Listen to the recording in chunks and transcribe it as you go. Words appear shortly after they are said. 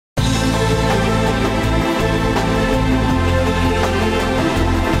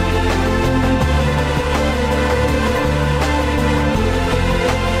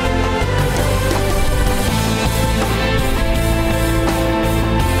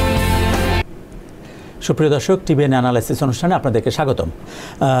সুপ্রিয় দর্শক, TBN analysis অনুষ্ঠানে আপনাদেরকে স্বাগতম।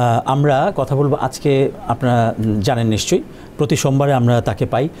 আমরা কথা বলবো আজকে, আপনারা জানেন নিশ্চয়ই, প্রতি সোমবারে আমরা তাকে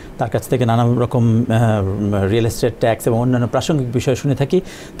পাই, তার কাছ থেকে নানা রকম রিয়েল এস্টেট, ট্যাক্স এবং অন্যান্য প্রাসঙ্গিক বিষয় শুনে থাকি।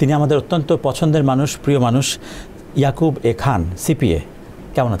 তিনি আমাদের অত্যন্ত পছন্দের মানুষ, প্রিয় মানুষ, ইয়াকুব এ খান, সিপিএ।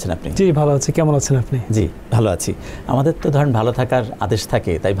 কেমন আছেন আপনি? জি, ভালো আছি। কেমন আছেন আপনি? জি, ভালো আছি। আমাদের তো ধরেন ভালো থাকার আদেশ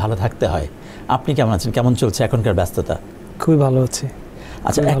থাকে, তাই ভালো থাকতে হয়। আপনি কেমন আছেন? কেমন চলছে এখনকার ব্যস্ততা? খুবই ভালো আছি।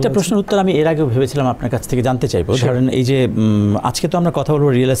 আচ্ছা, একটা প্রশ্নের উত্তর আমি এর আগেও ভেবেছিলাম আপনার কাছ থেকে জানতে চাইবো। ধরেন এই যে আজকে তো আমরা কথা বলবো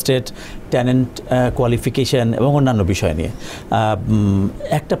রিয়েল এস্টেট, টেনেন্ট কোয়ালিফিকেশন এবং অন্যান্য বিষয় নিয়ে।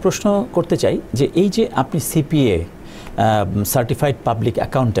 একটা প্রশ্ন করতে চাই যে এই যে আপনি সিপিএ, সার্টিফাইড পাবলিক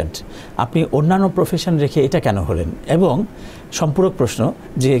অ্যাকাউন্ট্যান্ট, আপনি অন্যান্য প্রফেশন রেখে এটা কেন হলেন? এবং সম্পূরক প্রশ্ন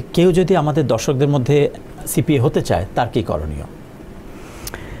যে কেউ যদি আমাদের দর্শকদের মধ্যে সিপিএ হতে চায় তার কী করণীয়?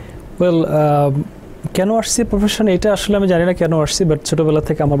 ওয়েল, কেন আসছি প্রফেশন এটা আসলে আমি জানি না কেন আসছি, বাট ছোটোবেলা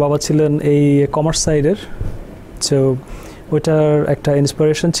থেকে আমার বাবা ছিলেন এই কমার্স সাইডের, তো ওইটার একটা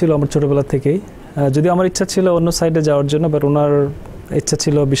ইন্সপিরেশন ছিল আমার ছোটোবেলা থেকেই। যদি আমার ইচ্ছা ছিল অন্য সাইডে যাওয়ার জন্য, বাট ওনার ইচ্ছা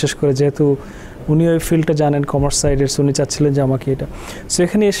ছিল বিশেষ করে যেহেতু উনি ওই ফিল্ডটা জানেন কমার্স সাইডের, উনি চাচ্ছিলেন যে আমাকে এটা। সো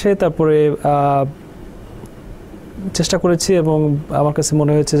এখানে এসে তারপরে চেষ্টা করেছি এবং আমার কাছে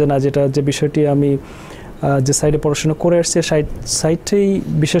মনে হয়েছে যে না, যে বিষয়টি আমি যে সাইডে পড়াশোনা করে আসছি সাইডটাই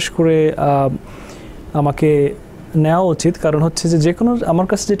বিশেষ করে আমাকে নেওয়া উচিত। কারণ হচ্ছে যে কোনো আমার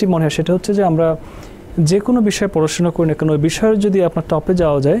কাছে যেটি মনে হয় সেটা হচ্ছে যে আমরা যে কোনো বিষয়ে পড়াশোনা করি না কেন, ওই বিষয়ের যদি আপনার টপে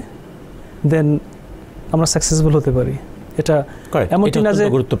যাওয়া যায় দেন আমরা সাকসেসফুল হতে পারি। এটা এমনটি না যে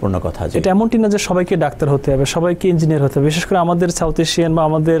গুরুত্বপূর্ণ কথা, এটা এমনটি না যে সবাইকে ডাক্তার হতে হবে, সবাইকে ইঞ্জিনিয়ার হতে হবে। বিশেষ করে আমাদের সাউথ এশিয়ান বা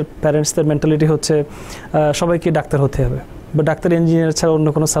আমাদের প্যারেন্টসদের মেন্টালিটি হচ্ছে সবাইকে ডাক্তার হতে হবে, বা ডাক্তার ইঞ্জিনিয়ার ছাড়া অন্য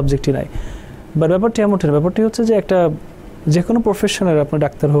কোনো সাবজেক্টই নাই। বাট ব্যাপারটি এমনটি না, ব্যাপারটি হচ্ছে যে একটা যে কোনো প্রফেশনের, আপনার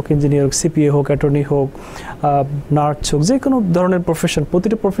ডাক্তার হোক, ইঞ্জিনিয়ার হোক, সিপিএ হোক, অ্যাটর্নি হোক, নার্স হোক, যে কোনো ধরনের প্রফেশন,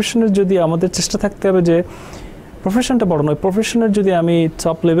 প্রতিটা প্রফেশনের যদি আমাদের চেষ্টা থাকতে হবে যে প্রফেশনটা বড় নয়, প্রফেশনের যদি আমি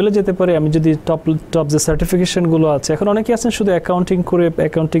টপ লেভেলে যেতে পারি, আমি যদি টপ যে সার্টিফিকেশনগুলো আছে, এখন অনেকেই আছেন শুধু অ্যাকাউন্টিং করে,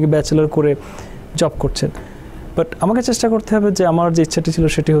 অ্যাকাউন্টিং ব্যাচেলর করে জব করছেন, বাট আমাকে চেষ্টা করতে হবে যে আমার যে ইচ্ছাটি ছিল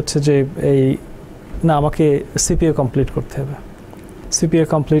সেটি হচ্ছে যে না, আমাকে সিপিএ কমপ্লিট করতে হবে। সিপিএ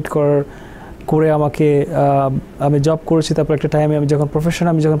কমপ্লিট করে আমাকে আমি জব করেছি। তারপর একটা টাইমে আমি যখন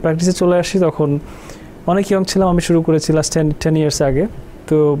প্র্যাকটিসে চলে আসি, তখন অনেক ইয়ং ছিলাম, আমি শুরু করেছি লাস্ট 10 ইয়ার্স আগে।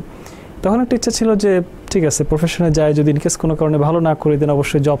 তো তখন একটা ইচ্ছা ছিল যে ঠিক আছে, প্রফেশনে যাই, যদি ইনকেস কোনো কারণে ভালো না করি দেন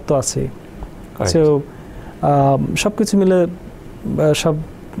অবশ্যই জব তো আছেই। তো সব কিছু মিলে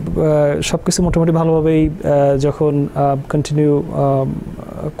সব কিছু মোটামুটি ভালোভাবেই যখন কন্টিনিউ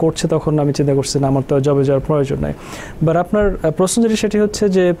করছে, তখন আমি চিন্তা করছি না, আমার তো জবে যাওয়ার প্রয়োজন নাই। বাট আপনার প্রশ্ন যেটি সেটি হচ্ছে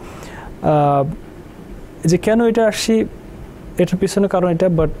যে কেন এটা আসছি, এটার পিছনে কারণ এটা।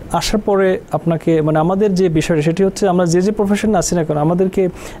 বাট আসার পরে আপনাকে মানে আমাদের যে বিষয়টা সেটি হচ্ছে আমরা যে প্রফেশনে আছি না কেন, আমাদেরকে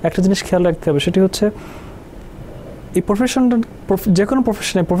একটা জিনিস খেয়াল রাখতে হবে, সেটি হচ্ছে এই প্রফেশনটা, যে কোনো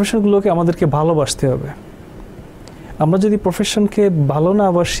প্রফেশনগুলোকে আমাদেরকে ভালোবাসতে হবে। আমরা যদি প্রফেশনকে ভালো না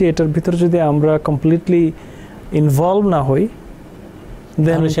বাসি, এটার ভিতরে যদি আমরা কমপ্লিটলি ইনভলভ না হই,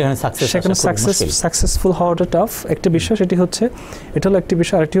 দেন সেখানে সাকসেসফুল হওয়াটা টাফ একটা বিষয়। সেটি হচ্ছে, এটা হলো একটি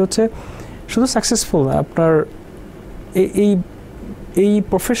বিষয়। আরেকটি হচ্ছে শুধু সাকসেসফুল না, আপনার এই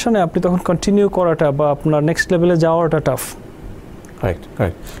প্রফেশনে আপনি তখন কন্টিনিউ করাটা বা আপনার নেক্সট লেভেলে যাওয়াটা টাফ। কারেক্ট।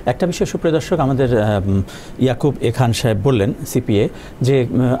 একটা বিষয় সুপ্রিয় দর্শক, আমাদের ইয়াকুব এ খান সাহেব বললেন, সিপিএ, যে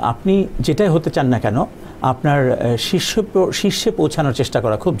আপনি যেটাই হতে চান না কেন, আপনার শীর্ষে পৌঁছানোর চেষ্টা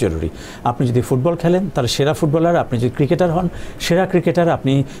করা খুব জরুরি। আপনি যদি ফুটবল খেলেন তাহলে সেরা ফুটবলার, আপনি যদি ক্রিকেটার হন সেরা ক্রিকেটার,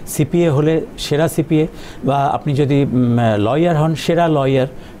 আপনি সিপিএ হলে সেরা সিপিএ, বা আপনি যদি লয়ার হন সেরা লয়ার।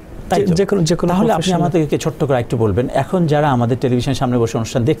 তাহলে আপনি আমাদেরকে ছোট্ট করে একটু বলবেন, এখন যারা আমাদের টেলিভিশন সামনে বসে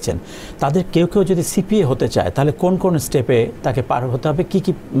অনুষ্ঠান দেখছেন, তাদের কেউ যদি সিপিএ হতে চায় তাহলে কোন কোন স্টেপে তাকে পার হতে হবে, কি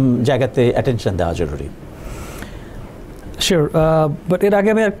জায়গাতে অ্যাটেনশন দেওয়া জরুরি? শিওর, বাট এর আগে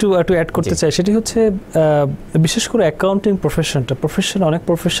আমি একটু অ্যাড করতে চাই। সেটি হচ্ছে বিশেষ করে অ্যাকাউন্টিং প্রফেশন অনেক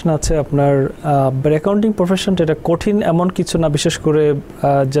প্রফেশন আছে আপনার, বাট অ্যাকাউন্টিং প্রফেশনটা এটা কঠিন এমন কিছু না, বিশেষ করে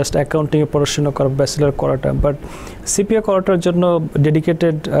জাস্ট অ্যাকাউন্টিংয়ে পড়াশোনা করা, ব্যাচেলর করাটা। বাট সিপিএ করাটার জন্য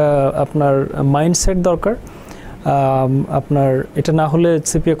ডেডিকেটেড আপনার মাইন্ডসেট দরকার। আপনার এটা না হলে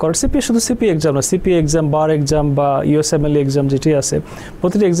সিপিএ শুধু সিপিএ এক্সাম না, সিপিএ এক্সাম, বার এক্সাম বা ইউএসএমএলই এক্সাম যেটি আছে,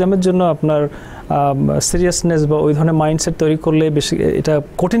 প্রতিটি এক্সামের জন্য আপনার সিরিয়াসনেস বা ওই ধরনের মাইন্ডসেট তৈরি করলে বেশি এটা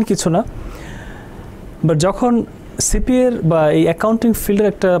কঠিন কিছু না। বাট যখন সিপিএর বা এই অ্যাকাউন্টিং ফিল্ডের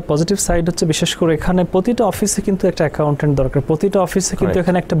একটা পজিটিভ সাইড হচ্ছে, বিশেষ করে এখানে প্রতিটা অফিসে কিন্তু একটা অ্যাকাউন্টেন্ট দরকার, প্রতিটা অফিসে কিন্তু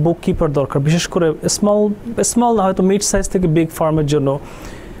এখানে একটা বুক কিপার দরকার, বিশেষ করে স্মল না হয়তো মিড সাইজ থেকে বিগ ফার্মের জন্য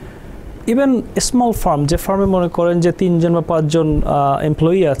ইভেন স্মল ফার্ম, যে ফার্মে মনে করেন যে 3 জন বা 5 জন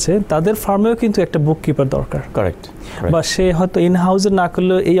এমপ্লয়ি আছে, তাদের ফার্মেও কিন্তু একটা বুককিপার দরকার। কারেক্ট। বা সে হয়তো ইন হাউসে না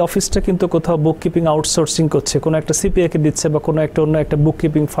করলেও এই অফিসটা কিন্তু কোথাও বুককিপিং আউটসোর্সিং করছে, কোনো একটা সিপিএকে দিচ্ছে বা কোনো একটা অন্য একটা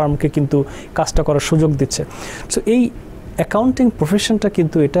বুককিপিং ফার্মকে কিন্তু কাজটা করার সুযোগ দিচ্ছে। সো এই অ্যাকাউন্টিং প্রফেশনটা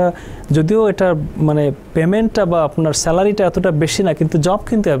কিন্তু এটা যদিও এটা মানে পেমেন্টটা বা আপনার স্যালারিটা এতটা বেশি না, কিন্তু জব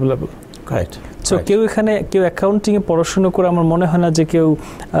কিন্তু অ্যাভেলেবল। রাইট। সো কেউ এখানে কেউ অ্যাকাউন্টিংয়ে পড়াশুনো করে আমার মনে হয় না যে কেউ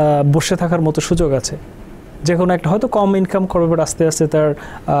বসে থাকার মতো সুযোগ আছে। যে কোনো একটা হয়তো কম ইনকাম করবে, বাট আস্তে আস্তে তার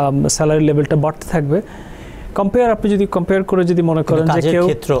স্যালারি লেভেলটা বাড়তে থাকবে। আপনি যদি কম্পেয়ার করে যদি মনে করেন যে কেউ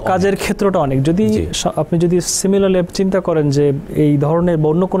কাজের ক্ষেত্রটা অনেক, যদি আপনি যদি সিমিলারলি চিন্তা করেন যে এই ধরনের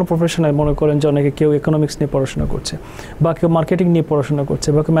অন্য কোনো প্রফেশনে মনে করেন যে অনেকে কেউ ইকোনমিক্স নিয়ে পড়াশোনা করছে, বা কেউ মার্কেটিং নিয়ে পড়াশোনা করছে,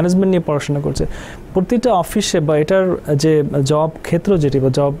 বা কেউ ম্যানেজমেন্ট নিয়ে পড়াশোনা করছে, প্রতিটা অফিসে বা এটার যে জব ক্ষেত্র যেটি বা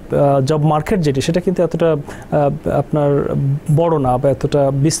জব মার্কেট যেটি, সেটা কিন্তু এতটা আপনার বড় না বা এতটা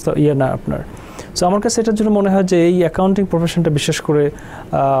বিস্তর না আপনার। সো আমার কাছে এটার জন্য মনে হয় যে এই অ্যাকাউন্টিং প্রফেশনটা বিশেষ করে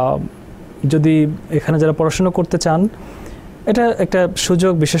যদি এখানে যারা পড়াশোনা করতে চান, এটা একটা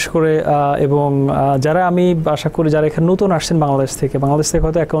সুযোগ বিশেষ করে। এবং যারা আমি আশা করি যারা এখানে নতুন আসছেন বাংলাদেশ থেকে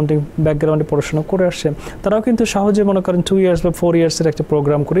হয়তো অ্যাকাউন্টিং ব্যাকগ্রাউন্ডে পড়াশোনা করে আসছেন, তারাও কিন্তু সহজে মনে করেন 2 ইয়ার্স বা 4 ইয়ার্সের একটা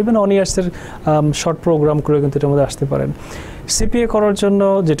প্রোগ্রাম করে, ইভেন 1 ইয়ার্সের শর্ট প্রোগ্রাম করে কিন্তু এটার মধ্যে আসতে পারেন। সিপিএ করার জন্য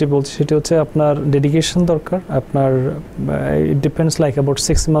যেটি বলছি সেটি হচ্ছে আপনার ডেডিকেশন দরকার, আপনার it depends like about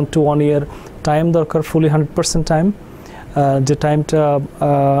 6 month two 1 year time দরকার, ফুলি 100% টাইম। যে টাইমটা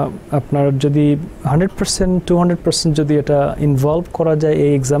আপনার যদি 100% 200% যদি এটা ইনভলভ করা যায়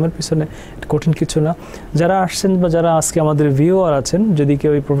এই এক্সামের পিছনে, কঠিন কিছু না। যারা আসছেন বা যারা আজকে আমাদের ভিউয়ার আছেন, যদি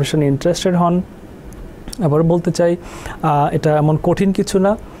কেউ এই প্রফেশনে ইন্টারেস্টেড হন, আবার বলতে চাই এটা এমন কঠিন কিছু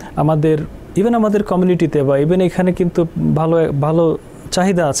না। ইভেন আমাদের কমিউনিটিতে বা ইভেন এখানে কিন্তু ভালো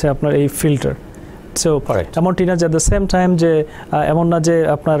চাহিদা আছে আপনার এই ফিল্ডটার। সো এমনটি না যে অ্যাট দ্য সেম টাইম যে এমন না যে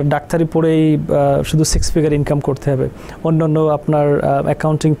আপনার ডাক্তারি পড়েই শুধু 6 ফিগার ইনকাম করতে হবে, অন্যান্য আপনার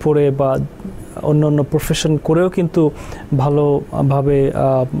অ্যাকাউন্টিং পড়ে বা অন্য প্রফেশন করেও কিন্তু ভালোভাবে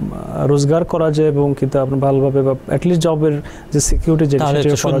রোজগার করা যায় এবং কিন্তু আপনি ভালোভাবে বা অ্যাটলিস্ট জবের যে সিকিউরিটি যেটা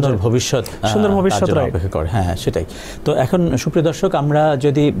সুন্দর ভবিষ্যৎ অপেক্ষা করে। হ্যাঁ, সেটাই। তো এখন সুপ্রিয় দর্শক, আমরা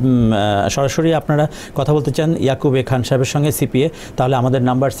যদি সরাসরি আপনারা কথা বলতে চান ইয়াকুব এ খান সাহেবের সঙ্গে সিপিএ, তাহলে আমাদের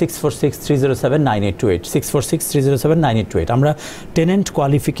নাম্বার 6463079828 6463079828। আমরা টেনেন্ট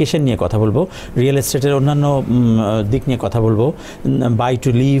কোয়ালিফিকেশন নিয়ে কথা বলবো, রিয়েল এস্টেটের অন্যান্য দিক নিয়ে কথা বলবো, by two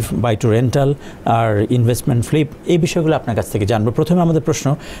leave, by two rental R investment flip, এই বিষয়গুলো আপনার কাছ থেকে জানবো। প্রথমে আমাদের প্রশ্ন,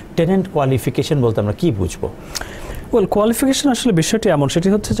 টেনেন্ট কোয়ালিফিকেশন বলতে আমরা কি বুঝবো? কোয়ালিফিকেশন আসলে বিষয়টি এমন, সেটি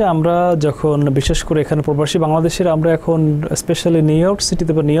হচ্ছে যে আমরা যখন বিশেষ করে এখানে প্রবাসী বাংলাদেশের, আমরা এখন স্পেশালি নিউ ইয়র্ক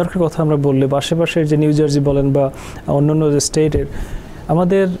সিটিতে বা নিউ ইয়র্কের কথা আমরা বললে বা আশেপাশের যে নিউ জার্সি বলেন বা অন্যান্য যে স্টেটের,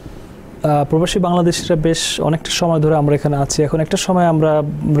 আমাদের প্রবাসী বাংলাদেশিরা বেশ অনেকটা সময় ধরে আমরা এখানে আছি। এখন একটা সময় আমরা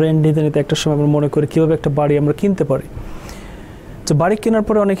রেন্ট নিতে একটা সময় আমরা মনে করি কীভাবে একটা বাড়ি আমরা কিনতে পারি। তো বাড়ি কেনার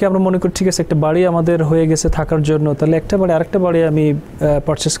পরে অনেকে আমরা মনে করি ঠিক আছে একটা বাড়ি আমাদের হয়ে গেছে থাকার জন্য, তাহলে আরেকটা বাড়ি আমি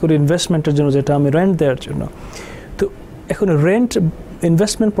পারচেস করি ইনভেস্টমেন্টের জন্য, যেটা আমি রেন্ট দেওয়ার জন্য। তো এখন রেন্ট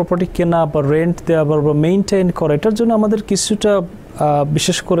ইনভেস্টমেন্ট প্রপার্টি কেনা বা রেন্ট দেওয়া বা মেইনটেইন করা, এটার জন্য আমাদের কিছুটা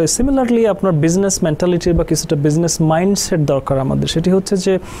বিশেষ করে সিমিলারলি আপনার বিজনেস মেন্টালিটির বা কিছুটা বিজনেস মাইন্ডসেট দরকার আমাদের। সেটি হচ্ছে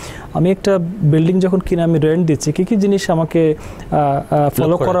যে আমি একটা বিল্ডিং যখন কিনে আমি রেন্ট দিচ্ছি, কী কী জিনিস আমাকে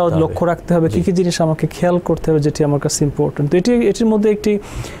ফলো করা, লক্ষ্য রাখতে হবে, কী কী জিনিস আমাকে খেয়াল করতে হবে, যেটি আমার কাছে ইম্পর্টেন্ট। তো এটির মধ্যে একটি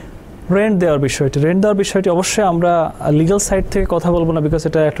রেন্ট দেওয়ার বিষয়টি অবশ্যই আমরা লিগ্যাল সাইড থেকে কথা বলবো না, বিকজ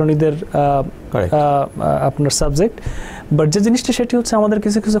এটা অ্যাটর্নিদের আপনার সাবজেক্ট। বাট যে জিনিসটা সেটি হচ্ছে আমাদের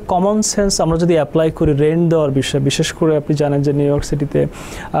কিছু কমন সেন্স আমরা যদি অ্যাপ্লাই করি রেন্ট দেওয়ার বিষয়ে, বিশেষ করে আপনি জানেন যে নিউ ইয়র্ক সিটিতে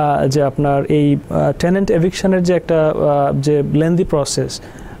যে আপনার এই টেনেন্ট এভিকশনের যে একটা যে লেন্দি প্রসেস,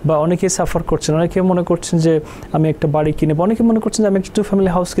 বা অনেকেই সাফার করছেন, অনেকে মনে করছেন যে আমি একটা বাড়ি কিনে, বা অনেকে মনে করছেন যে আমি একটা 2 ফ্যামিলি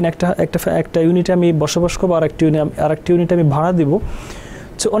হাউস কিনে একটা ইউনিটে আমি বসবাস করবো, আর একটা ইউনিটে আমি ভাড়া দিব।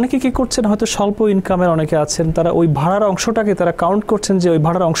 তো অনেকে কী করছেন, হয়তো স্বল্প ইনকামের অনেকে আছেন, তারা ওই ভাড়ার অংশটাকে তারা কাউন্ট করছেন যে ওই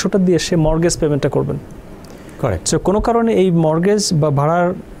ভাড়ার অংশটা দিয়ে সে মর্গেজ পেমেন্টটা করবেন। কারেক্ট। সো কোনো কারণে এই মর্গেজ বা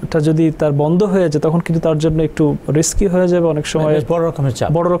ভাড়াটা যদি তার বন্ধ হয়ে যায়, তখন কিন্তু তার জন্য একটু রিস্কি হয়ে যাবে, অনেক সময়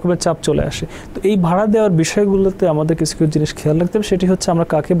বড় রকমের চাপ চলে আসে। তো এই ভাড়া দেওয়ার বিষয়গুলোতে আমাদের কিছু জিনিস খেয়াল রাখতে হবে। সেটি হচ্ছে আমরা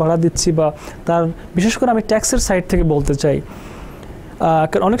কাকে ভাড়া দিচ্ছি, বা তার বিশেষ করে আমি ট্যাক্সের সাইড থেকে বলতে চাই,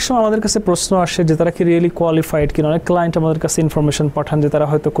 কারণ অনেক সময় আমাদের কাছে প্রশ্ন আসে যে তারা কি রিয়েলি কোয়ালিফাইড কিনা। অনেক ক্লায়েন্ট আমাদের কাছে ইনফরমেশন পাঠান যে তারা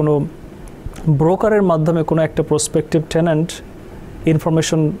হয়তো কোনো ব্রোকারের মাধ্যমে কোনো একটা প্রসপেক্টিভ টেন্যান্ট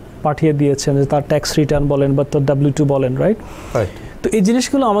ইনফরমেশন পাঠিয়ে দিয়েছেন যে তার ট্যাক্স রিটার্ন বলেন বা তার W2 বলেন, রাইট? তো এই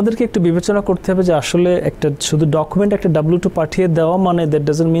জিনিসগুলো আমাদেরকে একটু বিবেচনা করতে হবে যে আসলে একটা শুধু ডকুমেন্ট একটা W2 পাঠিয়ে দেওয়া মানে দ্যাট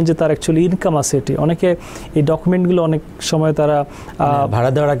ডাজন্ট মিন যে তার অ্যাকচুয়ালি ইনকাম আছে এটি। অনেকে এই ডকুমেন্টগুলো অনেক সময় তারা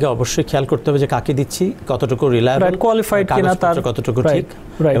ভাড়া দেওয়ার আগে অবশ্যই খেয়াল করতে হবে যে কাকে দিচ্ছি, কতটুকু রিলায়েবল, কোয়ালিফাইড কিনা, তার কতটুকু ঠিক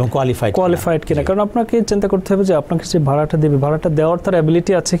এবং কোয়ালিফাইড কিনা। কারণ আপনাকে চিন্তা করতে হবে যে আপনাকে যে ভাড়াটা দেবে, ভাড়াটা দেওয়ার তার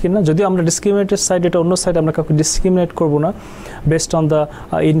অ্যাবিলিটি আছে কিনা। যদিও আমরা ডিসক্রিমিনেটেড সাইড, এটা অন্য সাইড, আমরা কাউকে ডিসক্রিমিনেট করবো না based on the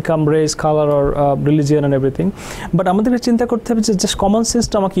income, race, colour or religion and everything. But আমাদেরকে চিন্তা করতে হবে যে জাস্ট কমন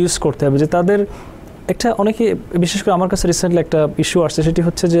সেন্সটা আমাকে ইউজ করতে হবে যে তাদের একটা, অনেকে বিশেষ করে আমার কাছে রিসেন্টলি একটা ইস্যু আসছে, সেটি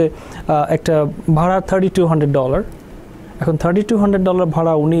হচ্ছে যে একটা ভাড়া $3,200। এখন $3,200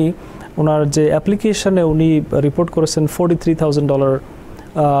 ভাড়া উনি ওনার যে অ্যাপ্লিকেশনে উনি রিপোর্ট করেছেন $43,000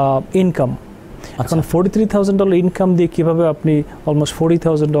 ইনকাম। এখন $43,000 ইনকাম দিয়ে কীভাবে আপনি অলমোস্ট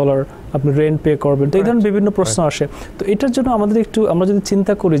 $40,000 আপনি রেন্ট পে করবেন? তো এই ধরনের বিভিন্ন প্রশ্ন আসে। তো এটার জন্য আমাদের একটু, আমরা যদি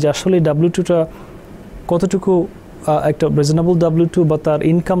চিন্তা করি যে আসলে W2টা কতটুকু একটা রিজনেবল W2 বা তার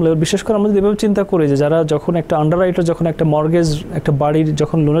ইনকাম লেভেল, বিশেষ করে আমরা যদি এভাবে চিন্তা করি যে যারা যখন একটা আন্ডাররাইটার, যখন একটা মর্গেজ, একটা বাড়ির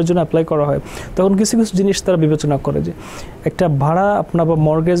যখন লোনের জন্য অ্যাপ্লাই করা হয়, তখন কিছু কিছু জিনিস তারা বিবেচনা করে যে একটা ভাড়া আপনার বা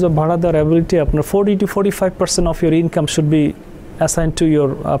মর্গেজ বা ভাড়া দেওয়ার অ্যাবিলিটি আপনার 40 to 45% of your income should be assign to your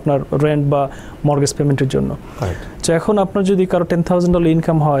আপনার রেন্ট বা মর্গেজ পেমেন্টের জন্য। তো এখন আপনার যদি কারো $10,000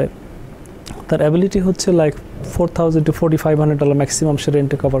 ইনকাম হয়, তার অ্যাবিলিটি হচ্ছে like $4,000 to $4,500 maximum say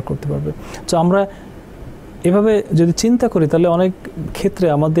রেন্টে cover করতে পারবে। তো আমরা এভাবে যদি চিন্তা করি তাহলে অনেক ক্ষেত্রে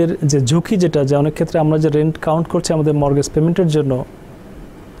আমাদের যে ঝুঁকি, যেটা যে অনেক ক্ষেত্রে আমরা যে রেন্ট কাউন্ট করছি আমাদের মর্গেজ পেমেন্টের জন্য,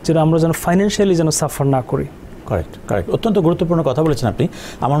 যেটা আমরা যেন ফাইন্যান্সিয়ালি যেন সাফার না করি। কারেক্ট, অত্যন্ত গুরুত্বপূর্ণ কথা বলেছেন আপনি।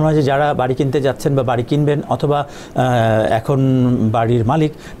 আমার মনে হয় যে যারা বাড়ি কিনতে যাচ্ছেন বা বাড়ি কিনবেন অথবা এখন বাড়ির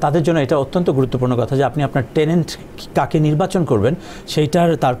মালিক, তাদের জন্য এটা অত্যন্ত গুরুত্বপূর্ণ কথা যে আপনি আপনার টেনেন্ট কাকে নির্বাচন করবেন সেইটার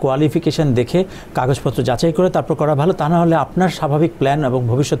তার কোয়ালিফিকেশান দেখে কাগজপত্র যাচাই করে তারপর করা ভালো। তা না হলে আপনার স্বাভাবিক প্ল্যান এবং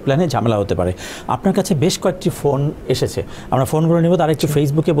ভবিষ্যৎ প্ল্যানে ঝামেলা হতে পারে। আপনার কাছে বেশ কয়েকটি ফোন এসেছে, আমরা ফোনগুলো নেব। তার একটু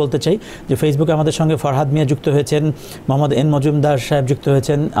ফেসবুকে বলতে চাই যে ফেসবুকে আমাদের সঙ্গে ফরহাদ মিয়া যুক্ত হয়েছেন, মোহাম্মদ এন মজুমদার সাহেব যুক্ত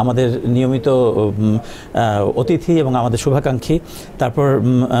হয়েছেন, আমাদের নিয়মিত অতিথি এবং আমাদের শুভাকাঙ্ক্ষী। তারপর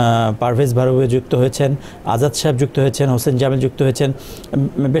পারভেজ ভারুয়ে যুক্ত হয়েছেন, আজাদ সাহেব যুক্ত হয়েছেন, হোসেন জামিল যুক্ত হয়েছেন।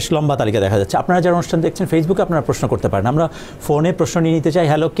 বেশ লম্বা তালিকা দেখা যাচ্ছে। আপনারা যারা অনুষ্ঠান দেখছেন ফেসবুকে আপনারা প্রশ্ন করতে পারেন। আমরা ফোনে প্রশ্ন নিয়ে নিতে চাই।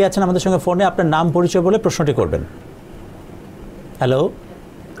 হ্যালো, কে আছেন আমাদের সঙ্গে ফোনে? আপনার নাম পরিচয় বলে প্রশ্নটি করবেন। হ্যালো।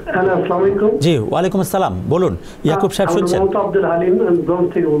 হ্যালো, আসসালামু আলাইকুম। জি, ওয়ালাইকুম আসসালাম। বলুন ইয়াকুব সাহেব, শুনছেন? আমি আব্দুল হালিম, আমি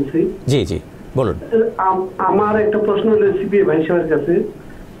ব্রহ্মপুর থেকে বলছি। জি বলুন। আমার একটা প্রশ্ন হলো সিপিএ ভাই সাহেবের কাছে।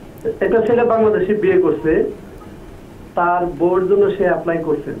 একটা ছেলে বাংলাদেশে বিয়ে করছে, তার বউর জন্য সে অ্যাপ্লাই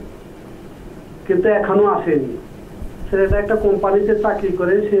করছে কিন্তু এখনো আসেনি। ছেলেটা একটা কোম্পানিতে চাকরি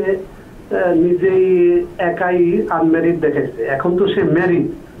করে, সে নিজেই একাই আনম্যারিড দেখাইছে। এখন তো সে ম্যারিড,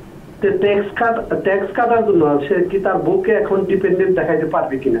 ট্যাক্স কাটার জন্য সে কি তার বউকে এখন ডিপেন্ডেন্ট দেখাইতে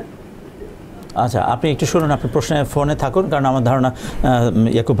পারবে কিনা? আচ্ছা, আপনি একটু শুনুন, আপনি প্রশ্নে ফোনে থাকুন, কারণ আমার ধারণা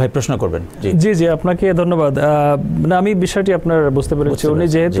ইয়াকুব ভাই প্রশ্ন করবেন। জি আপনাকে ধন্যবাদ। না, আমি বিষয়টি আপনার বুঝতে পেরেছি। উনি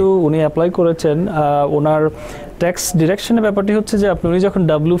যেহেতু উনি অ্যাপ্লাই করেছেন, ওনার ট্যাক্স ডিরেকশনের ব্যাপারটি হচ্ছে যে উনি যখন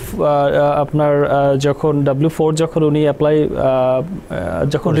আপনার যখন W4 যখন উনি অ্যাপ্লাই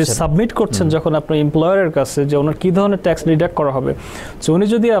যখন সাবমিট করছেন, যখন আপনার এমপ্লয়ারের কাছে যে ওনার কী ধরনের ট্যাক্স ডিডাক্ট করা হবে, তো উনি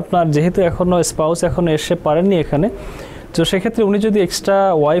যদি আপনার যেহেতু এখনও স্পাউস এখনও এসে পারেননি এখানে, তো সেক্ষেত্রে উনি যদি এক্সট্রা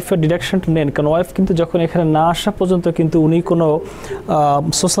ওয়াইফের ডিডাকশনটা নেন, কারণ ওয়াইফ কিন্তু যখন এখানে না আসা পর্যন্ত কিন্তু উনি কোনো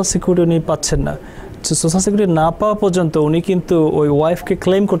সোশ্যাল সিকিউরিটি উনি পাচ্ছেন না। সোশ্যাল সিকিউরিটি না পাওয়া পর্যন্ত উনি কিন্তু ওই ওয়াইফকে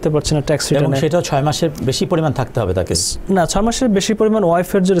ক্লেম করতে পারছেন না ট্যাক্স রিটার্নে। সেটা 6 মাসের বেশি পরিমাণ থাকতে হবে তাকে। না, 6 মাসের বেশি পরিমাণ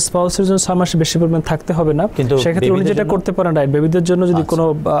ওয়াইফের যে স্পাউসের জন্য 6 মাসের বেশি পরিমাণ থাকতে হবে না। কিন্তু সেক্ষেত্রে উনি যেটা করতে পারেন, রাইট, বেবিদের জন্য যদি কোনো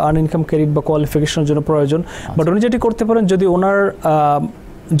আনইনকাম ক্রেডিট বা কোয়ালিফিকেশনের জন্য প্রয়োজন, বাট উনি যেটি করতে পারেন যদি ওনার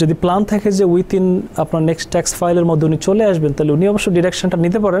যদি প্ল্যান থাকে যে উইথিন আপনার নেক্সট ট্যাক্স ফাইলের মধ্যে উনি চলে আসবেন, তাহলে উনি অবশ্য ডিরেকশনটা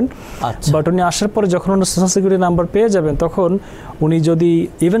নিতে পারেন। বাট উনি আসার পরে যখন উনি সোশ্যাল সিকিউরিটি নাম্বার পেয়ে যাবেন, তখন উনি যদি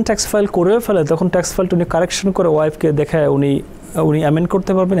ইভেন ট্যাক্স ফাইল করেও ফেলে, তখন ট্যাক্স ফাইলটা উনি কারেকশন করে ওয়াইফকে দেখায় উনি অ্যামেন্ড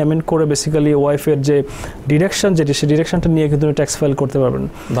করতে পারবেন। অ্যামেন্ড করে বেসিক্যালি ওয়াইফের যে ডিরেকশন যেটি, সেই ডিরেকশনটা নিয়ে কিন্তু উনি ট্যাক্স ফাইল করতে পারবেন।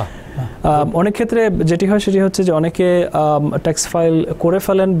 অনেক ক্ষেত্রে যেটি হয় সেটি হচ্ছে যে অনেকে ট্যাক্স ফাইল করে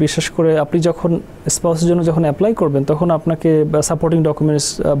ফেলেন, বিশেষ করে আপনি যখন স্পাউসের জন্য যখন অ্যাপ্লাই করবেন, তখন আপনাকে সাপোর্টিং ডকুমেন্টস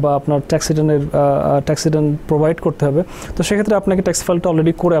বা আপনার ট্যাক্স রিটার্ন প্রোভাইড করতে হবে। তো সেক্ষেত্রে আপনাকে ট্যাক্স ফাইলটা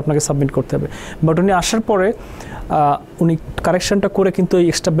অলরেডি করে আপনাকে সাবমিট করতে হবে। বাট উনি আসার পরে উনি কারেকশনটা করে কিন্তু এই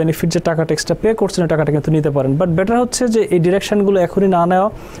এক্সট্রা বেনিফিট যে টাকাটা এক্সট্রা পে করছেন, টাকাটা কিন্তু নিতে পারেন। বাট বেটার হচ্ছে যে এই ডিরেকশনগুলো এখনই না নেওয়া।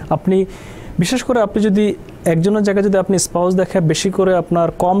 আপনি বিশেষ করে আপনি যদি একজনের জায়গায় যদি আপনি স্পাউস দেখে বেশি করে আপনার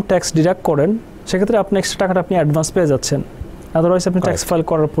কম ট্যাক্স ডিডাক্ট করেন, সেক্ষেত্রে আপনি এক্সট্রা টাকাটা আপনি অ্যাডভান্স পেয়ে যাচ্ছেন। আদারওয়াইজ আপনি ট্যাক্স ফাইল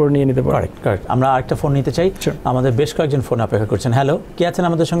করার পর নিয়ে নিতে পারেন। কারেক্ট। আমরা আরেকটা ফোন নিতে চাই, আমাদের বেশ কয়েকজন ফোন অপেক্ষা করছেন। হ্যালো, কে আছেন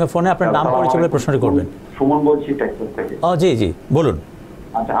আমাদের সঙ্গে ফোনে? আপনার নাম পরিচয় বলে প্রশ্নটি করবেন। সুমন বলছি টেক্সাস থেকে। জি বলুন।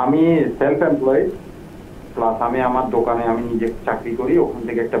 আচ্ছা, আমি সেলফ এমপ্লয়েড, প্লাস আমি আমার দোকানে আমি নিজে চাকরি করি, ওখান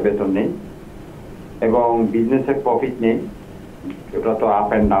থেকে একটা বেতন নেই এবং বিজনেসের প্রফিট নেই, ওটা তো আপ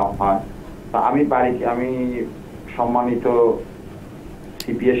অ্যান্ড ডাউন হয়। তা আমি সম্মানিত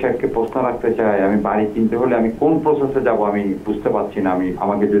সিপিএ সাহেবকে প্রশ্ন রাখতে চাই, আমি বাড়ি কিনতে হলে আমি কোন প্রসেসে যাব আমি বুঝতে পারছি না,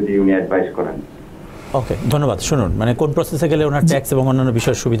 আমাকে যদি উনি অ্যাডভাইস করেন। ওকে, ধন্যবাদ। শুনুন, মানে কোন প্রসেসে গেলে ওনার ট্যাক্স এবং অন্যান্য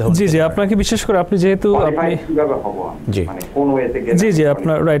বিষয়ের সুবিধা হবে? জি জি, আপনাকে বিশেষ করে আপনি যেহেতু কিভাবে হব, মানে কোন ওয়েতে গেলে? জি জি,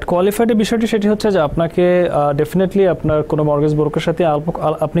 আপনার রাইট কোয়ালিফাইড বিষয়টি সেটি হচ্ছে যে আপনাকে ডেফিনেটলি আপনার কোনো মর্গেজ ব্রোকারের সাথে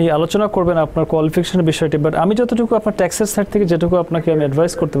আপনি আলোচনা করবেন আপনার কোয়ালিফিকেশনের বিষয়টি। বাট আমি যতটুকু আপনার ট্যাক্সের সাইড থেকে যেটুকু আপনাকে আমি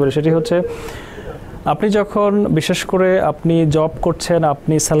অ্যাডভাইস করতে পারি সেটি হচ্ছে, আপনি যখন বিশেষ করে আপনি জব করছেন,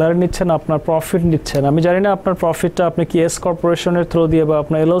 আপনি স্যালারি নিচ্ছেন, আপনার প্রফিট নিচ্ছেন, আমি জানি না আপনার প্রফিটটা আপনি কি এস কর্পোরেশনের থ্রু দিয়ে বা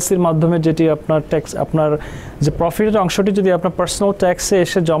আপনার এলএলসির মাধ্যমে, যেটি আপনার ট্যাক্স, আপনার যে প্রফিটের অংশটি যদি আপনার পার্সোনাল ট্যাক্সে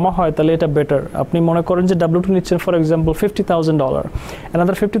এসে জমা হয় তাহলে এটা বেটার। আপনি মনে করেন যে W2 নিচ্ছেন ফর এক্সাম্পল $50,000,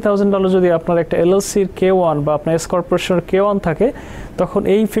 অ্যানাদার $50,000 যদি আপনার একটা এলএলসির K1 বা আপনার এস কর্পোরেশনের K1 থাকে, তখন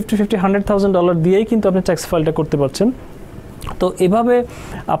এই $100,000 দিয়েই কিন্তু আপনি ট্যাক্স ফাইলটা করতে পারছেন। তো এভাবে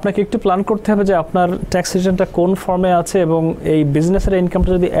আপনাকে একটু প্ল্যান করতে হবে যে আপনার ট্যাক্স রিটার্নটা কোন ফর্মে আছে এবং এই বিজনেসের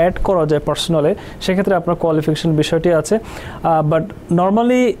ইনকামটা যদি অ্যাড করা যায় পার্সোনালে, সেক্ষেত্রে আপনার কোয়ালিফিকেশন বিষয়টি আছে। বাট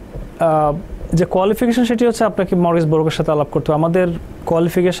নর্মালি যে কোয়ালিফিকেশন সেটি হচ্ছে আপনাকে মর্গেজ ব্রোকারের সাথে আলাপ করতে হবে। আমাদের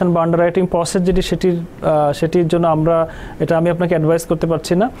কোয়ালিফিকেশন বা আন্ডাররাইটিং প্রসেস যেটি সেটির জন্য আমি আপনাকে অ্যাডভাইস করতে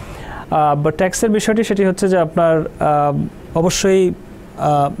পারছি না। বাট ট্যাক্সের বিষয়টি সেটি হচ্ছে যে আপনার অবশ্যই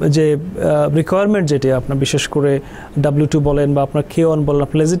যে রিকোয়ারমেন্ট যেটি আপনার বিশেষ করে W2 বলেন বা আপনার K1 বলেন,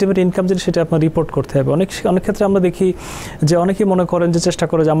 আপনার লেজিটিমেট ইনকাম যেটি সেটা আপনার রিপোর্ট করতে হবে। অনেক ক্ষেত্রে আমরা দেখি যে অনেকেই মনে করেন যে চেষ্টা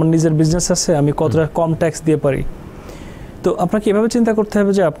করে যে আমার নিজের বিজনেস আছে, আমি কতটা কম ট্যাক্স দিয়ে পারি। তো আপনাকে এভাবে চিন্তা করতে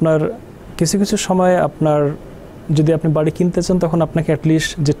হবে যে আপনার কিছু সময় আপনার যদি আপনি বাড়ি কিনতে চান, তখন আপনাকে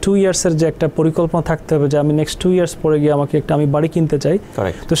অ্যাটলিস্ট যে 2 ইয়ার্সের যে একটা পরিকল্পনা থাকতে হবে যে আমি নেক্সট 2 ইয়ার্স পরে গিয়ে আমি বাড়ি কিনতে চাই।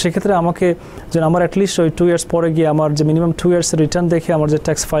 তো সেক্ষেত্রে আমাকে যে আমার অ্যাটলিস্ট ওই 2 ইয়ার্স পরে গিয়ে আমার যে মিনিমাম 2 ইয়ার্সের রিটার্ন দেখে আমার যে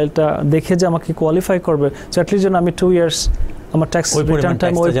ট্যাক্স ফাইলটা দেখে যে আমাকে কোয়ালিফাই করবে, তো অ্যাটলিস্ট যেন আমি 2 ইয়ার্স আমার ট্যাক্স রিটার্ন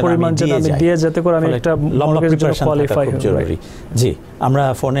টাইম ওই পরিমাণ যেন আমি দিয়ে যেতে করে আমি একটা মর্গেজের জন্য কোয়ালিফাই হই। জরুরি। জি, আমরা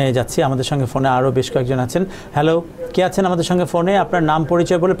ফোনে যাচ্ছি, আমাদের সঙ্গে ফোনে আরও বেশ কয়েকজন আছেন। হ্যালো, কে আছেন আমাদের সঙ্গে ফোনে? আপনার নাম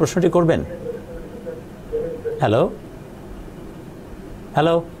পরিচয় বলে প্রশ্নটি করবেন। হ্যালো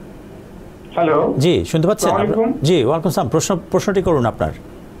হ্যালো হ্যালো, জি শুনতে পাচ্ছেন? জি, ওয়ালাইকুম সালাম। প্রশ্নটি করুন আপনার।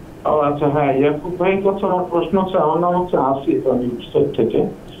 আচ্ছা, হ্যাঁ, ইয়াকুব ভাই কাছে আমার প্রশ্ন হচ্ছে, আমার নাম হচ্ছে আসিফ, আমি স্টেট থেকে।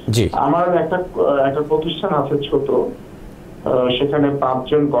 জি, আমার একটা প্রতিষ্ঠান আছে ছোট, সেখানে 5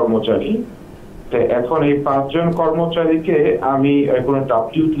 জন কর্মচারী। তো এখন এই 5 জন কর্মচারীকে আমি কোনো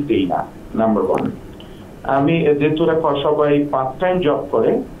W2 দেই না, নাম্বার 1। আমি যেহেতু সবাই পার্ট টাইম জব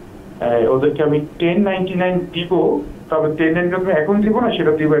করে, ওদেরকে আমি 1099 দিব, তবে 1099 এখন দিব না,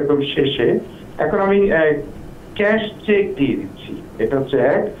 সেটা দিব একদম শেষে। এখন আমি ক্যাশ চেক দিয়ে দিচ্ছি, এটা হচ্ছে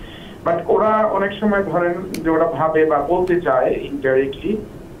এক। বাট ওরা অনেক সময় ধরেন যে ওরা ভাবে বা বলতে চায় ইনডাইরেক্টলি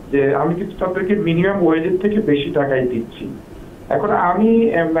যে আমি কিন্তু তাদেরকে মিনিমাম ওয়েজের থেকে বেশি টাকাই দিচ্ছি। এখন আমি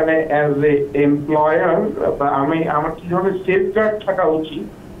মানে অ্যাজ এ এমপ্লয়ার বা আমার কিভাবে সেফগার্ড থাকা উচিত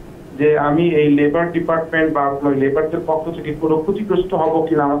যে আমি এই লেবার ডিপার্টমেন্ট বা লেবারদের পক্ষ থেকে কোনো ক্ষতিগ্রস্ত হবো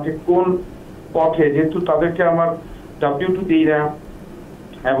কিনা, আমাকে কোন পথে, যেহেতু তাদেরকে আমার W2 দিই না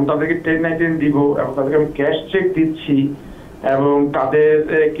এবং তাদেরকে 1099 দিব এবং তাদেরকে আমি ক্যাশ চেক দিচ্ছি এবং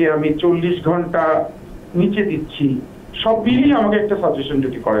তাদেরকে আমি 40 ঘন্টা নিচে দিচ্ছি, সব মিলিয়ে আমাকে একটা সাজেশন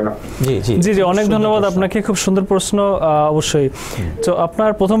যদি করেন। জি জি জি জি, অনেক ধন্যবাদ আপনাকে, খুব সুন্দর প্রশ্ন। অবশ্যই। তো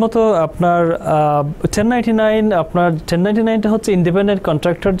আপনার প্রথমত আপনার 1099, আপনার 1099টা হচ্ছে ইন্ডিপেন্ডেন্ট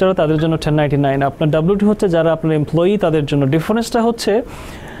কন্ট্রাক্টর যারা, তাদের জন্য 1099। আপনার W2 হচ্ছে যারা আপনার এমপ্লয়ি, তাদের জন্য। ডিফারেন্সটা হচ্ছে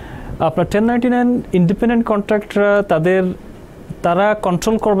আপনার 1099 ইন্ডিপেন্ডেন্ট কন্ট্রাক্টররা তারা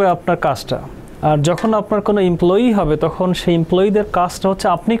কন্ট্রোল করবে আপনার কাজটা, আর যখন আপনার কোনো এমপ্লয়ি হবে তখন সেই এমপ্লয়িদের কাজটা হচ্ছে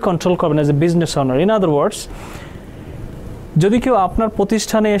আপনি কন্ট্রোল করবেন as a business owner. In other ওয়ার্ডস, যদি কেউ আপনার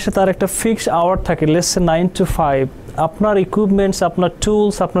প্রতিষ্ঠানে এসে তার একটা ফিক্সড আওয়ার থাকে, লেটস সে 9 to 5, আপনার ইকুইপমেন্টস, আপনার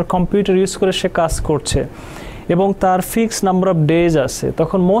টুলস, আপনার কম্পিউটার ইউজ করে সে কাজ করছে এবং তার ফিক্সড নাম্বার অফ ডেজ আছে,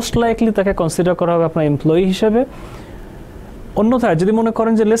 তখন মোস্ট লাইকলি তাকে কনসিডার করা হবে আপনার এমপ্লয়ি হিসেবে। অন্যথায় যদি মনে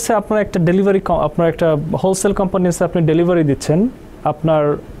করেন যে লেটস সে আপনার একটা আপনার একটা হোলসেল কোম্পানি আছে, আপনি ডেলিভারি দিচ্ছেন, আপনার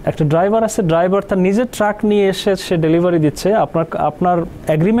একটা ড্রাইভার আছে, ড্রাইভার তার নিজের ট্রাক নিয়ে এসে সে ডেলিভারি দিচ্ছে, আপনার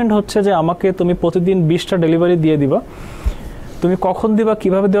এগ্রিমেন্ট হচ্ছে যে আমাকে তুমি প্রতিদিন 20টা ডেলিভারি দিয়ে দিবা, তুমি কখন দিবা,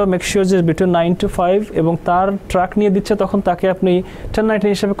 কিভাবে দেওয়া, মেক শিওর যে বিটুইন 9 to 5, এবং তার ট্রাক নিয়ে দিচ্ছে, তখন তাকে আপনি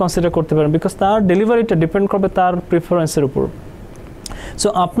 1099 হিসেবে কনসিডার করতে পারেন, বিকজ তার ডেলিভারিটা ডিপেন্ড করবে তার প্রিফারেন্সের উপর। সো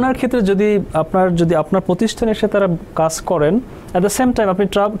আপনার ক্ষেত্রে যদি আপনার প্রতিষ্ঠানে এসে তারা কাজ করেন, অ্যাট দ্য সেম টাইম আপনি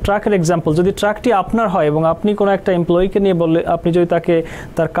ট্রাকের এক্সাম্পল, যদি ট্রাকটি আপনার হয় এবং আপনি কোনো একটা এমপ্লয়িকে নিয়ে বললে, আপনি যদি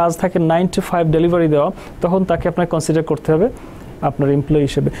তার কাজ থাকে 9 to 5 ডেলিভারি দেওয়া, তখন তাকে আপনাকে কনসিডার করতে হবে। আপনার এমপ্লয়ি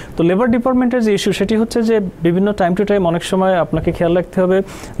হিসেবে। তো লেবার ডিপার্টমেন্টের যে ইস্যু সেটি হচ্ছে যে বিভিন্ন টাইম টু টাইম অনেক সময় আপনাকে খেয়াল রাখতে হবে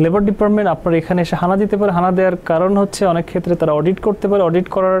লেবার ডিপার্টমেন্ট আপনার এখানে এসে হানা দিতে পারে। হানা দেওয়ার কারণ হচ্ছে অনেক ক্ষেত্রে তারা অডিট করতে পারে, অডিট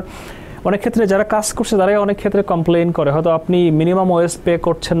করার অনেক ক্ষেত্রে যারা কাজ করছে তারাই অনেক ক্ষেত্রে কমপ্লেইন করে, হয়তো আপনি মিনিমাম ওয়েজ পে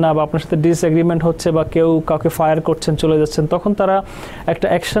করছেন না বা আপনার সাথে ডিসএগ্রিমেন্ট হচ্ছে বা কেউ কাউকে ফায়ার করছেন, চলে যাচ্ছেন, তখন তারা একটা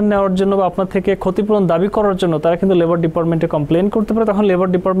অ্যাকশন নেওয়ার জন্য বা আপনার থেকে ক্ষতিপূরণ দাবি করার জন্য তারা কিন্তু লেবার ডিপার্টমেন্টে কমপ্লেইন করতে পারে। তখন লেবার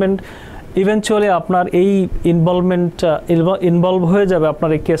ডিপার্টমেন্ট ইভেনচুয়ালি আপনার এই ইনভলভ হয়ে যাবে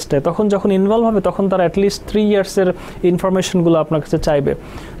আপনার এই কেসটায়। তখন যখন ইনভলভ হবে তখন তারা অ্যাটলিস্ট 3 ইয়ার্সের ইনফরমেশনগুলো আপনার কাছে চাইবে।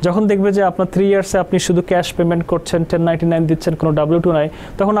 যখন দেখবে যে আপনার 3 ইয়ার্সে আপনি শুধু ক্যাশ পেমেন্ট করছেন, 1099 দিচ্ছেন, কোনো W2 নাই,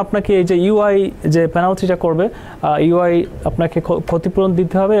 তখন আপনাকে এই যে ইউআই যে পেনাল্টিটা করবে, ইউআই আপনাকে ক্ষতিপূরণ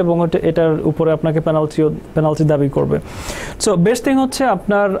দিতে হবে এবং এটার উপরে আপনাকে পেনাল্টি দাবি করবে। সো বেস্ট থিং হচ্ছে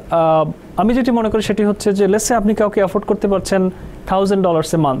আপনার, আমি যেটি মনে করি সেটি হচ্ছে যে লেটস সে আপনি কাউকে অ্যাফোর্ড করতে পারছেন $1000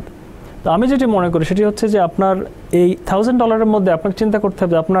 এ মান্থ। তো আমি যেটি মনে করি সেটি হচ্ছে যে আপনার এই $1000 মধ্যে আপনাকে চিন্তা করতে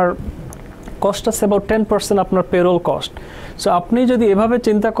হবে আপনার কস্ট আছে অ্যাবাউট 10% আপনার পেরোল কস্ট। সো আপনি যদি এভাবে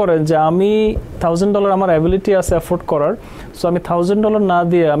চিন্তা করেন যে আমি $1000 আমার অ্যাবিলিটি আছে অ্যাফোর্ড করার, সো আমি $1000 না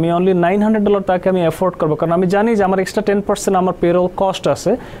দিয়ে আমি অনলি $900 তাকে আমি অ্যাফোর্ড করবো, কারণ আমি জানি যে আমার এক্সট্রা 10% আমার পেরোল কস্ট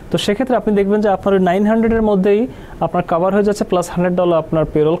আছে। তো সেক্ষেত্রে আপনি দেখবেন যে আপনার ওই 900-এর মধ্যেই আপনার কভার হয়ে যাচ্ছে, প্লাস $100 আপনার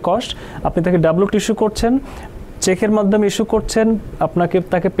পেরোল কস্ট। আপনি তাকে W2 ইস্যু করছেন, চেকের মাধ্যমে ইস্যু করছেন,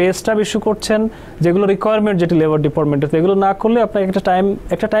 তাকে পে স্টাব ইস্যু করছেন, যেগুলো রিকোয়ারমেন্ট যেটি লেবার ডিপার্টমেন্টের। তো এগুলো না করলে আপনার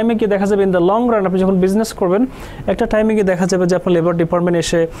একটা টাইমে গিয়ে দেখা যাবে ইন দ্য লং রান আপনি যখন বিজনেস করবেন একটা টাইমে গিয়ে দেখা যাবে যে আপনার লেবার ডিপার্টমেন্ট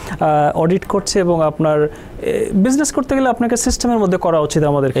এসে অডিট করছে এবং আপনার বিজনেস করতে গেলে আপনাকে সিস্টেমের মধ্যে করা উচিত।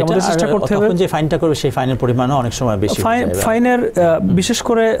 আমাদের চেষ্টা করতে হবে যে ফাইনটা করবে সেই ফাইনের পরিমাণও অনেক সময় বেশি। ফাইনের বিশেষ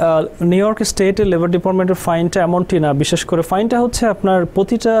করে নিউ ইয়র্ক স্টেটের লেবার ডিপার্টমেন্টের ফাইনটা এমনটি না, বিশেষ করে ফাইনটা হচ্ছে আপনার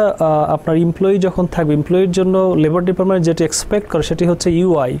প্রতিটা আপনার এমপ্লয়ি যখন থাকবে এমপ্লয়ির জন্য লেবার ডিপার্টমেন্ট যেটি এক্সপেক্ট করে সেটি হচ্ছে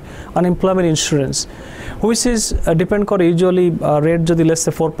UI, unemployment insurance, which is depend করে ইউজুয়ালি রেট যদি লেটস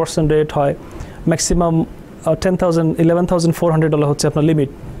সে 4% রেট হয়, ম্যাক্সিমাম $11,400 হচ্ছে আপনার limit.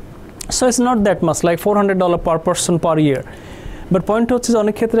 So it's not that much, like $400 per person per year. But point হচ্ছে যে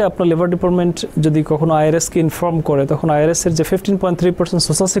অনেক ক্ষেত্রে আপনার লেবার ডিপার্টমেন্ট যদি কখনো আইআরএসকে ইনফর্ম করে তখন আইআরএসের যে 15.3%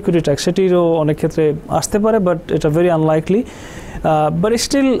 সোশ্যাল সিকিউরিটি ট্যাক্স সেটিরও অনেক ক্ষেত্রে আসতে পারে, বাট এটা ভেরি আনলাইকলি। বাট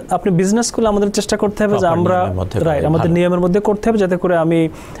স্টিল আপনি বিজনেস করলে আমাদের চেষ্টা করতে হবে যে আমরা রাইট আমাদের নিয়মের মধ্যে করতে হবে, যাতে করে আমি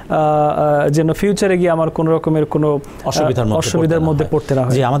যেন ফিউচারে গিয়ে আমার কোনো রকমের কোনো অসুবিধার মধ্যে পড়তে না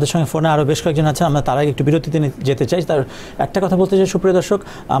হয়। জি, আমাদের সঙ্গে ফোনে আরও বেশ কয়েকজন আছেন, আমরা তার আগে একটু বিরতিতে যেতে চাই। তার একটা কথা বলতে চাই, সুপ্রিয় দর্শক,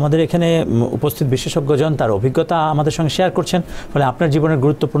 আমাদের এখানে উপস্থিত বিশেষজ্ঞজন তার অভিজ্ঞতা আমাদের সঙ্গে শেয়ার করছেন, ফলে আপনার জীবনের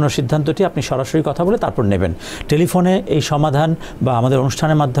গুরুত্বপূর্ণ সিদ্ধান্তটি আপনি সরাসরি কথা বলে তারপর নেবেন। টেলিফোনে এই সমাধান বা আমাদের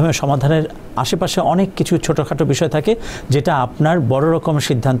অনুষ্ঠানের মাধ্যমে সমাধানের আশেপাশে অনেক কিছু ছোটোখাটো বিষয় থাকে যেটা আপনার বড় রকমের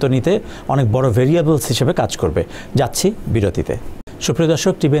সিদ্ধান্ত নিতে অনেক বড় ভেরিয়েবলস হিসেবে কাজ করবে। যাচ্ছি বিরতিতে। সুপ্রিয়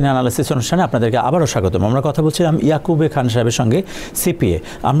দর্শক, টিবিএন অ্যানালিসিস অনুষ্ঠানে আপনাদেরকে আবারও স্বাগতম। আমরা কথা বলছিলাম ইয়াকুবে খান সাহেবের সঙ্গে, সিপিএ।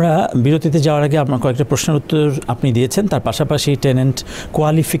 আমরা বিরতিতে যাওয়ার আগে আপনার কয়েকটা প্রশ্নের উত্তর আপনি দিয়েছেন, তার পাশাপাশি টেনেন্ট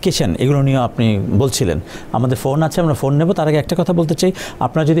কোয়ালিফিকেশন এগুলো নিয়েও আপনি বলছিলেন। আমাদের ফোন আছে, আমরা ফোন নেব। তার আগে একটা কথা বলতে চাই,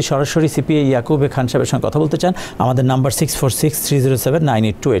 আপনারা যদি সরাসরি সিপিএ ইয়াকুবে খান সাহেবের সঙ্গে কথা বলতে চান, আমাদের নাম্বার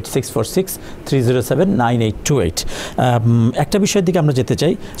 646-307-9828, 646-307-9828। একটা বিষয়ের দিকে আমরা যেতে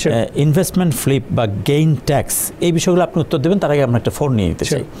চাই, ইনভেস্টমেন্ট ফ্লিপ বা গেইন ট্যাক্স, এই বিষয়গুলো আপনি উত্তর দেবেন। তার আগে আমরা একটা ফোন নিয়ে নিতে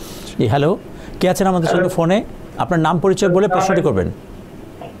চাই। হ্যালো, কে আছেন আমাদের সঙ্গে ফোনে? আপনার নাম পরিচয় বলে প্রশ্নটি করবেন।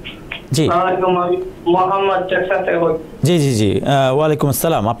 জি জি জি জি, ওয়ালাইকুম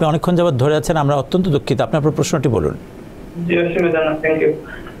আসসালাম। আপনি অনেকক্ষণ যাবত ধরে আছেন, আমরা অত্যন্ত দুঃখিত। আপনি আপনার প্রশ্নটি বলুন। জি, অসুবিধা না, থ্যাংক ইউ।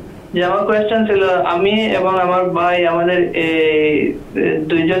 যে আমার কোয়েশ্চেন ছিল, আমি এবং আমার ভাই আমাদের এই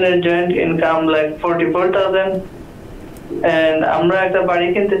দুইজনের জয়েন্ট ইনকাম লাইক 44,000 এন্ড আমরা একটা বাড়ি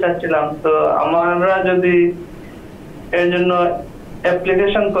কিনতে চাচ্ছিলাম। তো আমরা যদি এর জন্য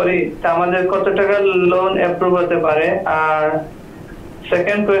অ্যাপ্লিকেশন করি তা আমাদের কত টাকা লোন অ্যাপ্রুভ হতে পারে? আর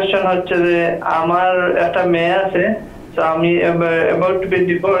সেকেন্ড কোয়েশ্চেন হচ্ছে যে আমার একটা মেয়ে আছে, তো আমি অ্যাবাউট টু বি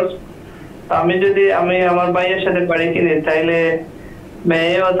ডিভোর্স। আমি যদি আমার ভাইয়ের সাথে বাড়ি কিনি তাইলে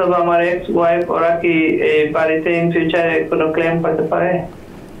মেয়ে অথবা আমার এক্স ওয়াইফ ওরা কি এই বাড়িতে ইন ফিউচারে কোনো ক্লেম করতে পারে?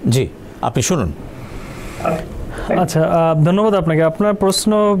 জি, আপনি শুনুন। আচ্ছা, ধন্যবাদ আপনাকে। আপনার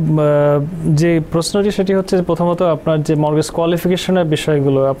প্রশ্ন যে প্রশ্নটি সেটি হচ্ছে প্রথমত আপনার যে মর্গেজ কোয়ালিফিকেশনের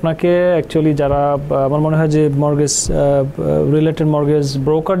বিষয়গুলো আপনাকে অ্যাকচুয়ালি যারা আমার মনে হয় যে মর্গেজ রিলেটেড মর্গেজ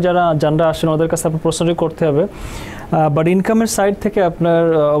ব্রোকার যারা আসেন ওদের কাছে আপনার প্রশ্নটি করতে হবে। বাট ইনকামের সাইড থেকে আপনার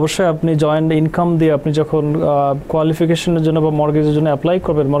অবশ্যই আপনি জয়েন্ট ইনকাম দিয়ে আপনি যখন কোয়ালিফিকেশনের জন্য বা মর্গেজের জন্য অ্যাপ্লাই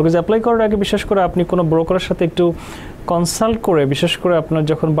করবেন, মর্গেজ অ্যাপ্লাই করার আগে বিশেষ করে আপনি কোনো ব্রোকারের সাথে একটু কনসাল্ট করে, বিশেষ করে আপনার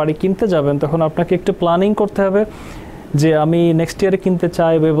যখন বাড়ি কিনতে যাবেন তখন আপনাকে একটু প্ল্যানিং করতে হবে যে আমি নেক্সট ইয়ারে কিনতে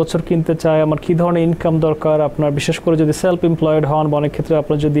চাই বা এবছর কিনতে চাই, আমার কী ধরনের ইনকাম দরকার। আপনার বিশেষ করে যদি সেলফ এমপ্লয়েড হন বা অনেক ক্ষেত্রে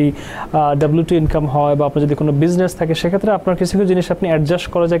আপনার যদি W2 ইনকাম হয় বা আপনার যদি কোনো বিজনেস থাকে, সেক্ষেত্রে আপনার কিছু কিছু জিনিস আপনি অ্যাডজাস্ট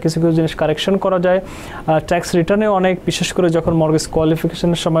করা যায়, কিছু কিছু জিনিস কারেকশন করা যায়। ট্যাক্স রিটার্নে অনেক, বিশেষ করে যখন মর্গেজ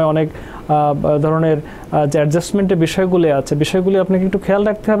কোয়ালিফিকেশনের সময় অনেক ধরনের যে অ্যাডজাস্টমেন্টের বিষয়গুলি আছে, বিষয়গুলি আপনাকে একটু খেয়াল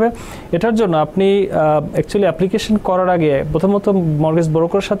রাখতে হবে। এটার জন্য আপনি অ্যাকচুয়ালি অ্যাপ্লিকেশন করার আগে প্রথমত মর্গেজ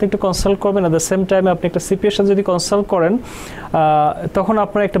ব্রোকারের সাথে একটু কনসাল্ট করবেন। অ্যাট দ্য সেম টাইমে আপনি একটা সিপিএর সাথে যদি কনসাল্ট করেন, তখন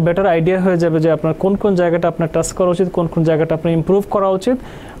আপনার একটা বেটার আইডিয়া হয়ে যাবে যে আপনার কোন কোন জায়গাটা আপনার টাচ করা উচিত, কোন কোন জায়গাটা আপনার ইমপ্রুভ করা উচিত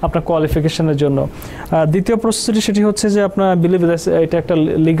আপনার কোয়ালিফিকেশনের জন্য। দ্বিতীয় প্রশ্নটি সেটি হচ্ছে যে আপনার বিলিভ এটা একটা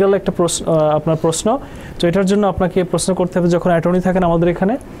লিগাল একটা আপনার প্রশ্ন, তো এটার জন্য আপনাকে প্রশ্ন করতে হবে যখন অ্যাটর্নি থাকেন আমাদের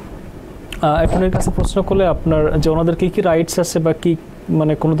এখানে। অ্যাটর্নির কাছে প্রশ্ন করলে আপনার যে ওনাদের কী কী রাইটস আছে বা কী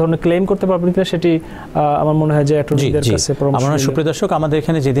মানে কোনো ধরনের ক্লেম করতে পারবেন কিনা, সেটি আমার মনে হয় যে অ্যাটর্নিদের কাছে পরামর্শ। আমরা সুপ্রিয় দর্শক, আমাদের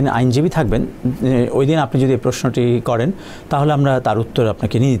এখানে যেদিন আইনজীবী থাকবেন ওই দিন আপনি যদি এই প্রশ্নটি করেন তাহলে আমরা তার উত্তর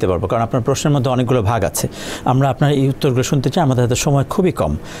আপনাকে নিয়ে দিতে পারবো, কারণ আপনার প্রশ্নের মধ্যে অনেকগুলো ভাগ আছে। আমরা আপনার এই উত্তরগুলো শুনতে চাই, আমাদের হাতে সময় খুবই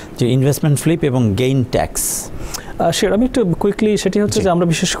কম। যে ইনভেস্টমেন্ট ফ্লিপ এবং গেইন ট্যাক্স, সেটা আমি একটু কুইকলি, সেটি হচ্ছে যে আমরা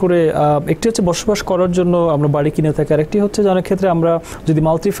বিশেষ করে একটি হচ্ছে বসবাস করার জন্য আমরা বাড়ি কিনে থাকি, আর একটি হচ্ছে যে অনেক ক্ষেত্রে আমরা যদি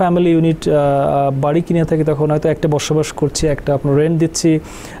মাল্টি ফ্যামিলি ইউনিট বাড়ি কিনে থাকি তখন হয়তো একটা বসবাস করছি, একটা আপনার রেন্ট দিচ্ছি,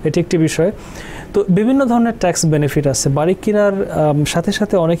 এটি একটি বিষয়। তো বিভিন্ন ধরনের ট্যাক্স বেনিফিট আছে বাড়ি কেনার সাথে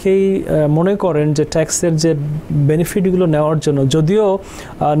সাথে। অনেকেই মনে করেন যে ট্যাক্সের যে বেনিফিটগুলো নেওয়ার জন্য, যদিও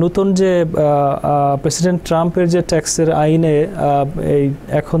নতুন যে প্রেসিডেন্ট ট্রাম্পের যে ট্যাক্সের আইনে এই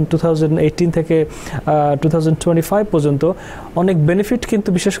এখন 2018 থেকে 2025 পর্যন্ত অনেক বেনিফিট কিন্তু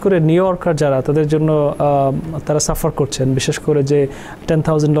বিশেষ করে নিউ ইয়র্কার যারা তাদের জন্য তারা সাফার করছেন, বিশেষ করে যে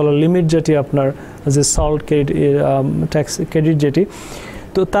 $10,000 লিমিট যেটি আপনার যে সল্ট ট্যাক্স ক্রেডিট যেটি।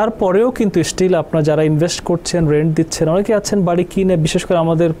 তো তারপরেও কিন্তু স্টিল আপনার যারা ইনভেস্ট করছেন, রেন্ট দিচ্ছেন, অনেকে আছেন বাড়ি কিনে, বিশেষ করে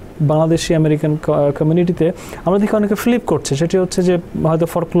আমাদের বাংলাদেশি আমেরিকান কমিউনিটিতে আমরা দেখি অনেকে ফ্লিপ করছে। সেটি হচ্ছে যে হয়তো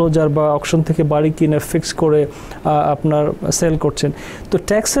ফরক্লোজার বা অকশন থেকে বাড়ি কিনে ফিক্স করে আপনার সেল করছেন। তো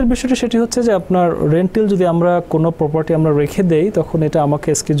ট্যাক্সের বিষয়টা সেটি হচ্ছে যে আপনার রেন্টেল যদি আমরা কোনো প্রপার্টি আমরা রেখে দেই, তখন এটা আমাকে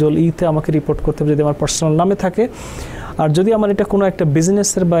স্কেজুয়াল ইতে আমাকে রিপোর্ট করতে হবে যদি আমার পার্সোনাল নামে থাকে। আর যদি আমার এটা কোনো একটা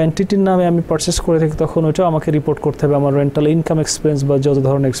বিজনেসের বা এন্টিটির নামে আমি পারচেস করে থাকি, তখন ওইটাও আমাকে রিপোর্ট করতে হবে আমার রেন্টাল ইনকাম এক্সপেন্স বা যত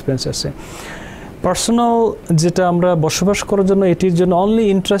ধরনের এক্সপেন্স আছে। পার্সোনাল যেটা আমরা বসবাস করার জন্য, এটির জন্য অনলি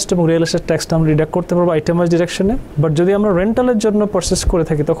ইন্টারেস্ট এবং রিয়েল এস্টেট ট্যাক্সটা আমরা ডিডাক্ট করতে পারবো আইটেমাইজ ডিরেকশনে। বাট যদি আমরা রেন্টালের জন্য পারচেস করে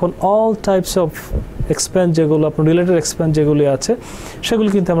থাকি, তখন অল টাইপস অফ এক্সপেন্স যেগুলো আপনার রিলেটেড এক্সপেন্স যেগুলি আছে সেগুলো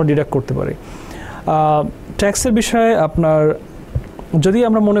কিন্তু আমরা ডিডাক্ট করতে পারি। ট্যাক্সের বিষয়ে আপনার যদি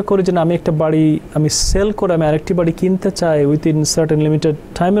আমরা মনে করি যে না, আমি একটা বাড়ি আমি সেল করে আমি আরেকটি বাড়ি কিনতে চাই উইথিন সার্টেন লিমিটেড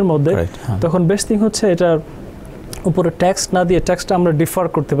টাইমের মধ্যে, তখন বেস্ট থিং হচ্ছে এটার উপরে ট্যাক্স না দিয়ে ট্যাক্সটা আমরা ডিফার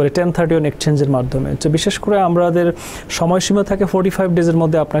করতে পারি 1031 এক্সচেঞ্জের মাধ্যমে। তো বিশেষ করে আমাদের সময়সীমা থাকে 45 ডেজের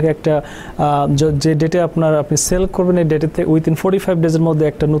মধ্যে। আপনাকে একটা যে ডেটে আপনি সেল করবেন, এই ডেটেতে উইথিন 45 ডেজের মধ্যে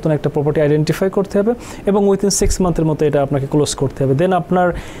একটা নতুন একটা প্রপার্টি আইডেন্টিফাই করতে হবে এবং উইথিন 6 মান্থের মধ্যে এটা আপনাকে ক্লোজ করতে হবে। দেন আপনার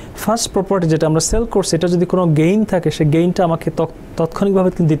ফার্স্ট প্রপার্টি যেটা আমরা সেল করছি, এটা যদি কোনো গেইন থাকে, সেই গেইনটা আমাকে তাৎক্ষণিকভাবে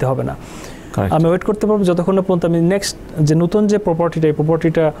কিন্তু দিতে হবে না। আমি ওয়েট করতে পারবো যতক্ষণ না পর্যন্ত আমি নেক্সট যে নতুন যে প্রপার্টিটা, এই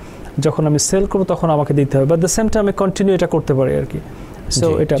প্রপার্টিটা যখন আমি সেল করবো তখন আমাকে দিতে হবে। বাট দ্য সেম টাইম আমি কন্টিনিউ এটা করতে পারি আর কি। সো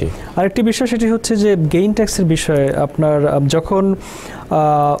এটা আরেকটি বিষয়, সেটি হচ্ছে যে গেইন ট্যাক্সের বিষয়ে আপনার যখন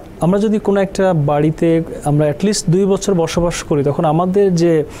আমরা যদি কোনো একটা বাড়িতে আমরা অ্যাটলিস্ট 2 বছর বসবাস করি, তখন আমাদের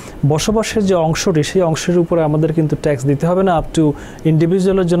যে বসবাসের যে অংশটি, সেই অংশের উপরে আমাদের কিন্তু ট্যাক্স দিতে হবে না। আপ টু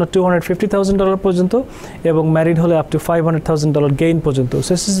ইন্ডিভিজুয়ালের জন্য $250,000 পর্যন্ত এবং ম্যারিড হলে আপ টু $500,000 গেইন পর্যন্ত।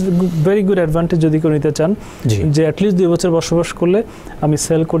 So this is very good advantage যদি কেউ নিতে চান যে অ্যাটলিস্ট 2 বছর বসবাস করলে আমি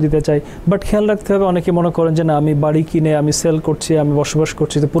সেল করে দিতে চাই। বাট খেয়াল রাখতে হবে, অনেকে মনে করেন যে না, আমি বাড়ি কিনে আমি সেল করছি, আমি বসবাস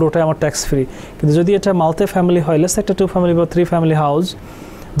করছি, তো পুরোটাই আমার ট্যাক্স ফ্রি। কিন্তু যদি এটা মাল্টি ফ্যামিলি হয়, লেটস একটা 2 ফ্যামিলি বা 3 ফ্যামিলি হাউস,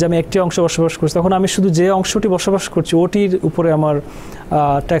 যে আমি একটি অংশ বসবাস করছি, তখন আমি শুধু যে অংশটি বসবাস করছি ওটির উপরে আমার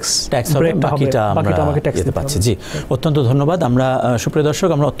ট্যাক্স হবে, বাকিটা আমাকে ট্যাক্স দিতে পাচ্ছি। জি, অত্যন্ত ধন্যবাদ। আমরা সুপ্রিয় দর্শক,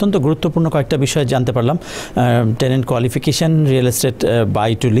 আমরা অত্যন্ত গুরুত্বপূর্ণ কয়েকটা বিষয় জানতে পারলাম। Tenant qualification, real estate by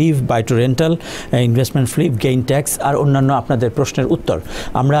two leave, by two rental, investment flip, gain tax আর অন্যান্য আপনাদের প্রশ্নের উত্তর।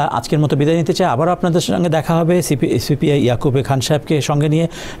 আমরা আজকের মতো বিদায় নিতে চাই। আবারও আপনাদের সঙ্গে দেখা হবে সিপিআই ইয়াকুব খান সাহেবকে সঙ্গে নিয়ে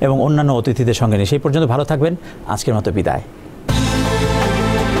এবং অন্যান্য অতিথিদের সঙ্গে নিয়ে। সেই পর্যন্ত ভালো থাকবেন। আজকের মতো বিদায়।